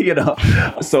then, you know?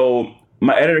 So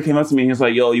my editor came up to me and he was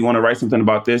like, yo, you want to write something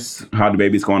about this? How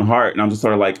DaBaby's going hard? And I'm just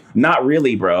sort of like, not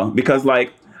really, bro. Because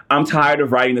like, I'm tired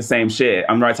of writing the same shit.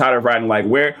 I'm tired of writing like,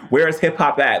 where is hip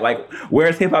hop at? Like, where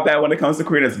is hip hop at when it comes to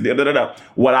queerness?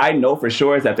 What I know for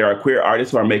sure is that there are queer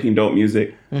artists who are making dope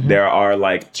music. Mm-hmm. There are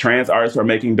like trans artists who are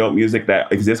making dope music that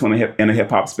exist in a hip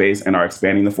hop space and are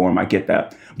expanding the form. I get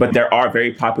that. But there are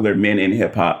very popular men in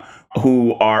hip hop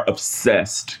who are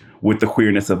obsessed with the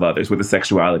queerness of others, with the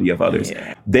sexuality of others.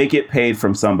 Yeah. They get paid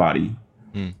from somebody.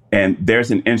 And there's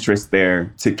an interest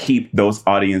there to keep those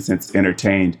audiences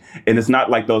entertained. And it's not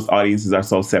like those audiences are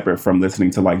so separate from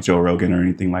listening to like Joe Rogan or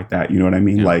anything like that. You know what I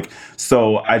mean? Yeah. Like,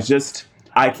 so I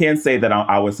can't say that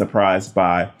I was surprised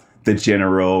by the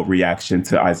general reaction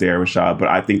to Isaiah Rashad, but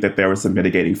I think that there were some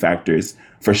mitigating factors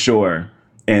for sure.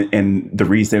 And the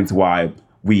reasons why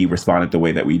we responded the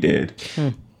way that we did.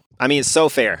 I mean, it's so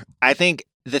fair. I think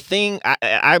the thing,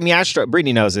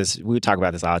 Brittany knows this. We talk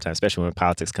about this all the time, especially when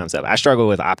politics comes up. I struggle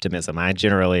with optimism. I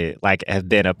generally have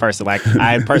been a person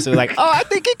I'm personally like, oh, I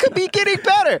think it could be getting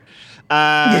better.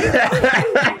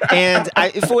 And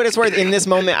for what it's worth, in this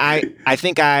moment, I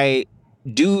think I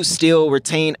do still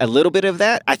retain a little bit of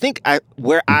that. I think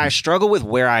where I struggle with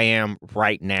where I am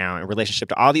right now in relationship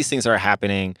to all these things that are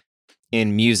happening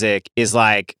in music is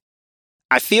like,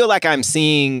 I feel like I'm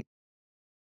seeing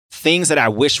things that I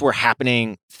wish were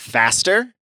happening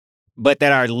faster, but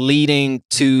that are leading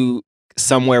to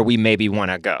somewhere we maybe want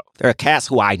to go. There are cats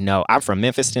who I know. I'm from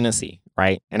Memphis, Tennessee,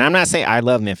 right? And I'm not saying I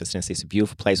love Memphis, Tennessee. It's a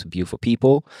beautiful place with beautiful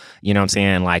people. You know what I'm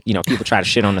saying? Like, you know, people try to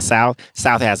shit on the South.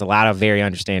 South has a lot of very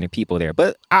understanding people there.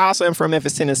 But I also am from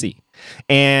Memphis, Tennessee.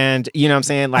 And, you know what I'm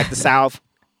saying? Like, the South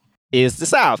is the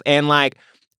South. And, like,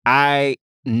 I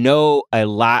know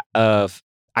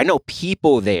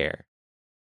people there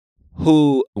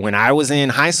who, when I was in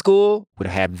high school, would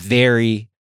have had very,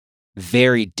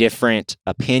 very different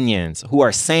opinions, who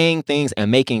are saying things and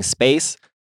making space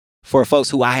for folks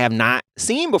who I have not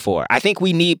seen before. I think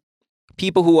we need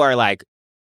people who are like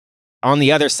on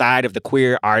the other side of the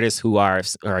queer artists who are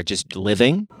just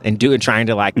living and trying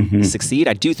to succeed.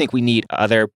 I do think we need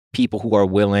other people who are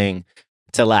willing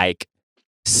to like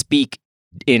speak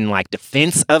in like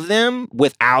defense of them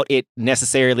without it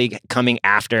necessarily coming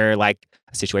after like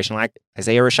a situation like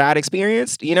Isaiah Rashad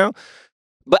experienced, you know?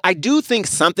 But I do think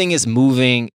something is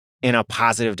moving in a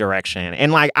positive direction.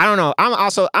 And like, I don't know, I'm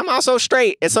also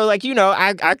straight. And so like, you know,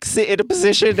 I sit in a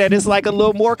position that is like a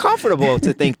little more comfortable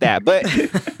to think that. But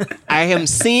I am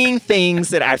seeing things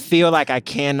that I feel like I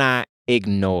cannot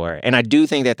ignore. And I do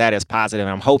think that is positive.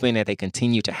 I'm hoping that they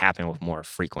continue to happen with more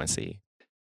frequency.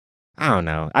 I don't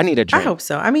know. I need a drink. I hope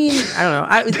so. I mean, I don't know.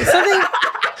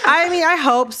 I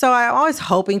hope so. I'm always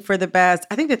hoping for the best.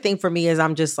 I think the thing for me is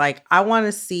I'm just like, I want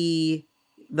to see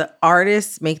the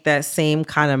artists make that same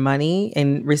kind of money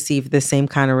and receive the same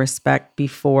kind of respect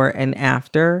before and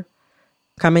after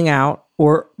coming out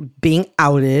or being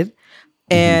outed.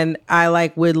 Mm-hmm. And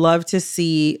I would love to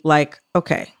see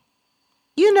okay,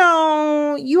 you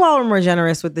know, you all were more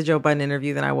generous with the Joe Budden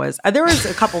interview than I was. There was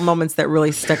a couple moments that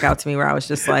really stuck out to me where I was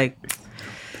just like,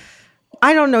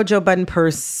 I don't know Joe Budden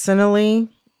personally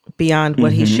beyond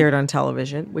what he shared on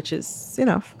television, which is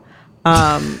enough.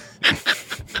 There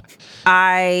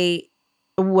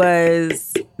were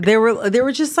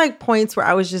just like points where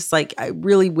I was just like, I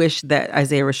really wish that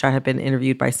Isaiah Rashad had been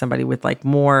interviewed by somebody with like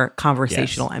more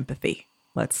conversational empathy.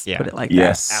 Let's put it like that.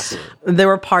 Yes. Absolutely. There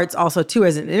were parts also too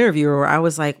as an interviewer where I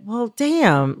was like, well,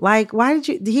 damn, like, why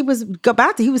did he was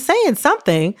saying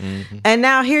something. Mm-hmm. And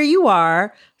now here you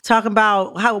are talking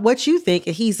about what you think.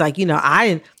 And he's like, you know,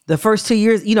 the first 2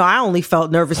 years, you know, I only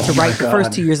felt nervous to write the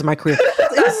first 2 years of my career.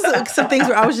 It was like some things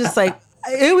where I was just like,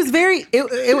 it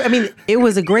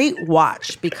was a great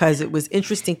watch because it was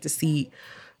interesting to see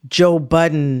Joe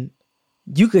Budden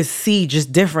you could see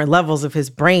just different levels of his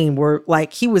brain where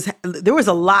like there was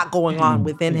a lot going on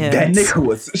within him. That nigga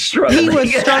was struggling. He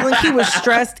was struggling. He was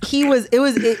stressed.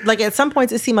 Like at some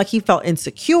points it seemed like he felt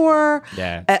insecure.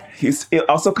 Yeah. He's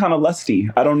also kind of lusty.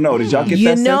 I don't know. Did y'all get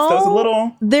that sense? There was a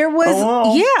little. There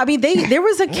was, yeah. I mean, there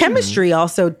was a chemistry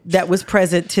also that was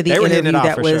present to the interview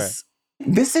that was.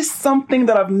 Sure. This is something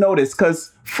that I've noticed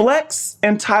because Flex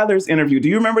and Tyler's interview. Do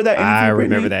you remember that interview? I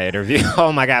remember that interview.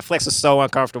 Oh my God, Flex was so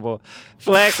uncomfortable.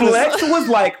 Flex was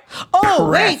like, oh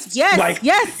pressed. Wait, yes, like,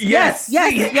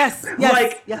 yes.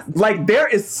 Like there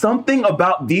is something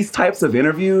about these types of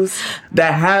interviews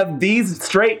that have these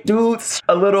straight dudes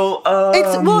a little.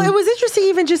 It was interesting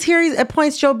even just hearing at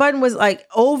points Joe Budden was like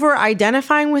over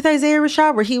identifying with Isaiah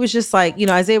Rashad, where he was just like,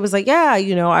 Isaiah was like, yeah,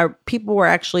 our people were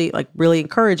actually like really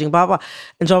encouraging, blah blah,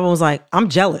 and Joe Budden was like, I'm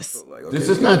jealous. This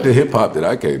is not the hip hop that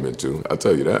I came into. I'll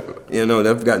tell you that.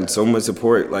 They've gotten so much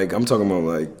support. Like I'm talking about,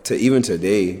 like even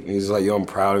today, he's like, "Yo, I'm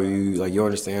proud of you. Like you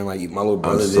understand, like my little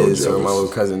brother this or my little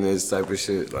cousin this type of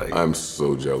shit." Like I'm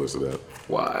so jealous of that.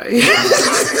 Why?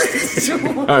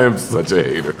 I am such a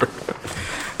hater.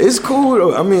 It's cool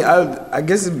though. I mean, I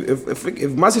guess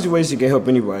if my situation can help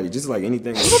anybody, just like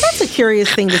anything. Well, that's a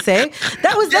curious thing to say.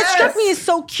 That struck me as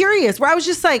so curious. Where I was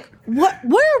just like, what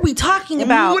are we talking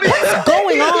about? What's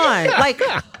going on? Like,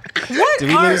 what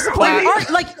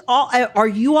are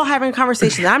you all having a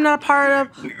conversation that I'm not a part of,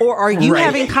 or are you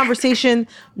having a conversation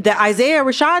that Isaiah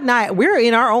Rashad and I we're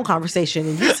in our own conversation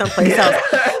and you someplace else?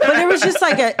 But there was just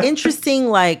like an interesting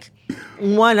like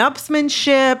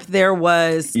one-upsmanship. There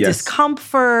was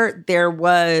discomfort. There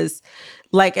was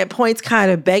like at points kind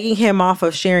of begging him off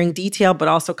of sharing detail, but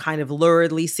also kind of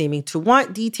luridly seeming to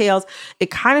want details.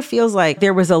 It kind of feels like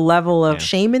there was a level of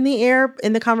shame in the air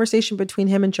in the conversation between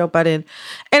him and Joe Budden.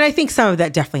 And I think some of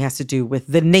that definitely has to do with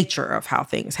the nature of how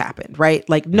things happened, right?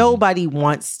 Like nobody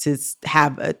wants to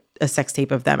have a sex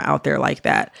tape of them out there like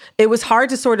that. It was hard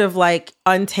to sort of like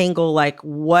untangle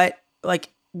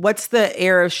what's the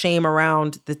air of shame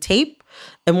around the tape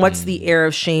and what's the air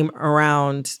of shame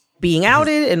around being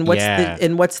outed and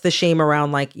what's the shame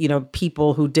around like,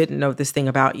 people who didn't know this thing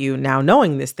about you now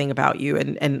knowing this thing about you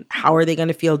and how are they going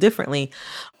to feel differently?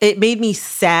 It made me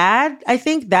sad. I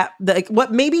think that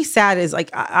what made me sad is like,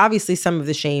 obviously some of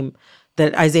the shame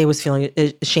that Isaiah was feeling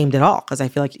ashamed at all, because I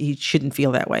feel like he shouldn't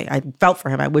feel that way. I felt for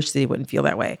him. I wish that he wouldn't feel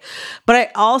that way. But I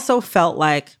also felt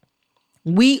like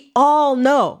we all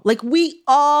know, like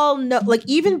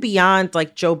even beyond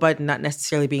like Joe Budden not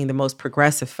necessarily being the most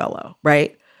progressive fellow,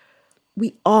 right?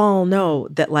 We all know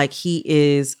that like he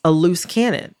is a loose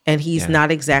cannon and he's not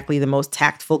exactly the most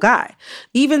tactful guy.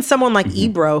 Even someone like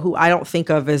Ebro, who I don't think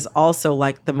of as also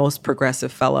like the most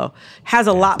progressive fellow, has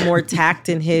a lot more tact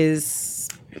in his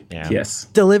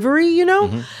delivery,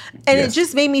 And it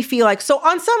just made me feel like, so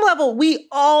on some level, we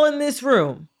all in this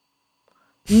room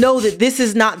know that this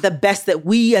is not the best that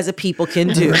we as a people can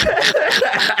do.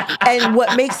 And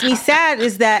what makes me sad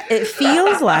is that it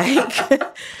feels like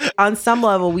on some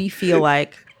level we feel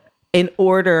like it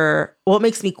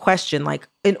makes me question, like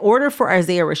in order for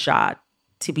Isaiah Rashad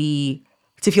to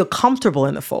feel comfortable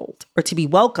in the fold or to be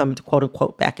welcomed, quote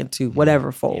unquote, back into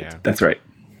whatever fold. Yeah. That's right.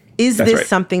 Is this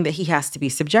something that he has to be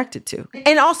subjected to?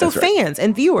 And also fans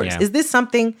and viewers. Yeah. Is this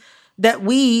something that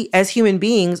we as human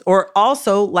beings, or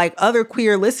also like other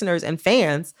queer listeners and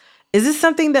fans, is this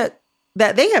something that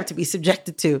they have to be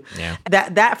subjected to? Yeah.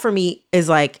 That for me is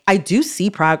like, I do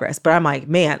see progress, but I'm like,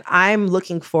 man, I'm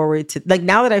looking forward to, like,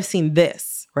 now that I've seen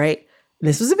this, right?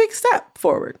 This was a big step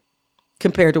forward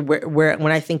compared to where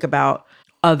when I think about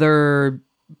other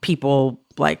people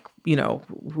like,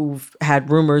 who've had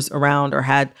rumors around or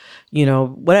had,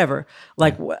 whatever,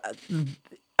 like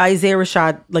Isaiah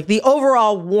Rashad, like the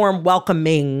overall warm,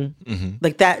 welcoming,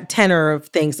 like that tenor of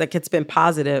things, like it's been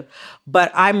positive.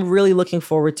 But I'm really looking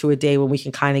forward to a day when we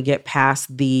can kind of get past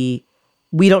we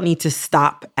don't need to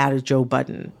stop at a Joe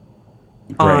Budden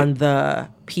on the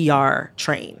PR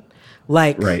train.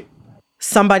 Like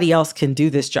somebody else can do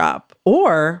this job.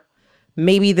 Or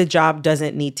maybe the job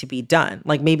doesn't need to be done.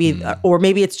 Like maybe, or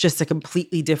maybe it's just a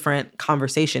completely different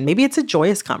conversation. Maybe it's a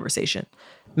joyous conversation.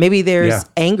 Maybe there's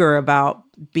anger about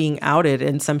being outed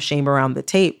and some shame around the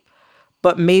tape.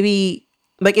 But maybe,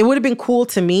 like, it would have been cool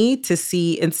to me to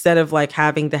see, instead of like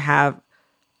having to have,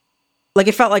 like,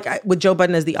 it felt like with Joe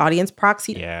Budden as the audience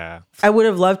proxy, I would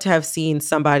have loved to have seen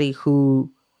somebody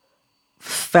who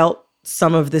felt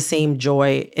some of the same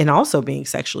joy in also being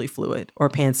sexually fluid or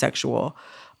pansexual.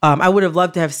 I would have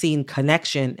loved to have seen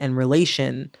connection and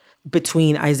relation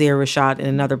between Isaiah Rashad and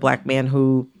another Black man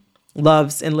who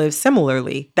loves and lives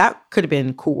similarly. That could have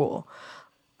been cool.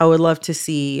 I would love to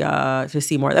see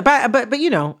more of that. But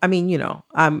you know, I mean, you know,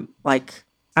 I'm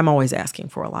always asking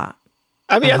for a lot.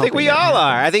 I mean, I think we all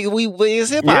are. I think we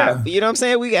as hip hop. Yeah. You know what I'm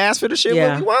saying? We ask for the shit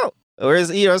Yeah. what we want. Or as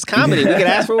you know, it's comedy. We can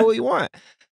ask for what we want.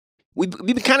 We've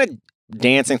been kind of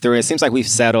dancing through it. It seems like we've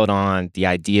settled on the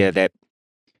idea that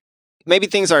maybe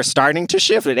things are starting to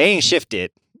shift, but they ain't shifted.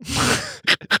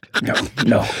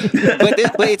 No. but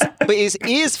it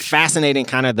is fascinating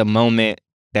kind of the moment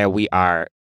that we are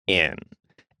in.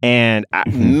 And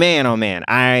man, oh man,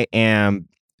 I am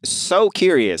so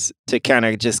curious to kind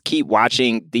of just keep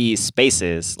watching these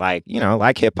spaces like, you know,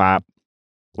 like hip hop,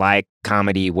 like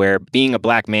comedy, where being a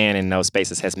Black man in those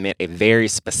spaces has meant a very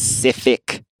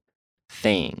specific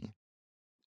thing.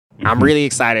 I'm really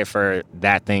excited for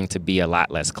that thing to be a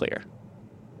lot less clear.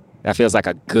 That feels like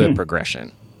a good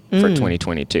progression for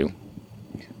 2022.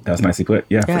 That was nicely put.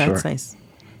 Yeah, for sure. That's nice.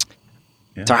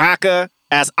 Yeah. Tahaka,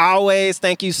 as always,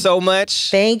 thank you so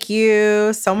much. Thank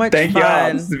you. So much Thank fun.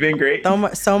 y'all. This has been great. So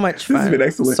much fun. This has been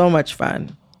excellent. So much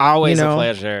fun. Always You a know?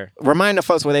 pleasure. Remind the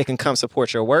folks where they can come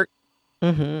support your work.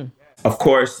 Mm-hmm. Of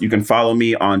course, you can follow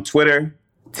me on Twitter,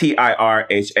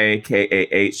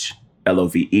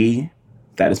 TIRHAKAHLOVE.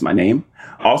 That is my name.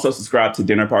 Also subscribe to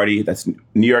Dinner Party. That's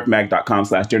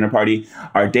NewYorkMag.com/Dinner Party,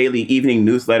 our daily evening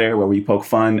newsletter where we poke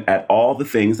fun at all the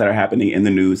things that are happening in the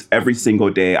news every single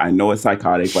day. I know it's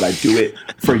psychotic, but I do it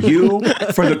for you,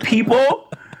 for the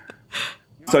people.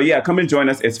 So yeah, come and join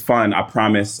us. It's fun. I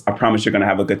promise you're going to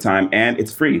have a good time, and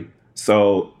it's free.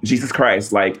 So Jesus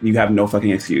Christ, like, you have no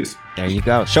fucking excuse. There you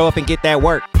go. Show up and get that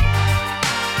work.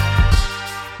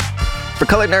 For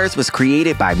Colored Nerds was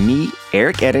created by me,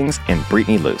 Eric Eddings, and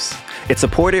Brittany Luce. It's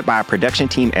supported by a production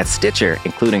team at Stitcher,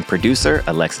 including producer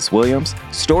Alexis Williams,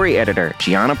 story editor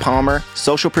Gianna Palmer,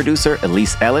 social producer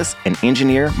Elise Ellis, and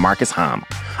engineer Marcus Hom.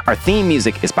 Our theme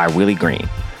music is by Willie Green.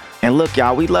 And look,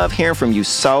 y'all, we love hearing from you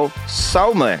so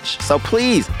much. So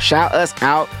please shout us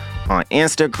out on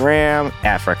Instagram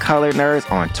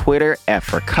 @ForColoredNerds, on Twitter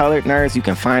 @ForColoredNerds. You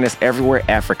can find us everywhere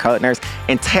 @ForColoredNerds.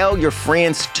 And tell your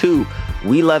friends too.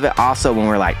 We love it also when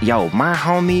we're like, yo, my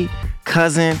homie,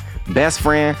 cousin, best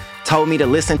friend told me to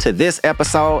listen to this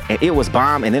episode and it was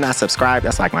bomb, and then I subscribed.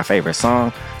 That's like my favorite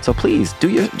song. So please do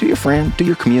your friend, do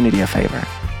your community a favor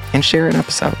and share an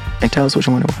episode and tell us which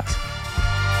one it was.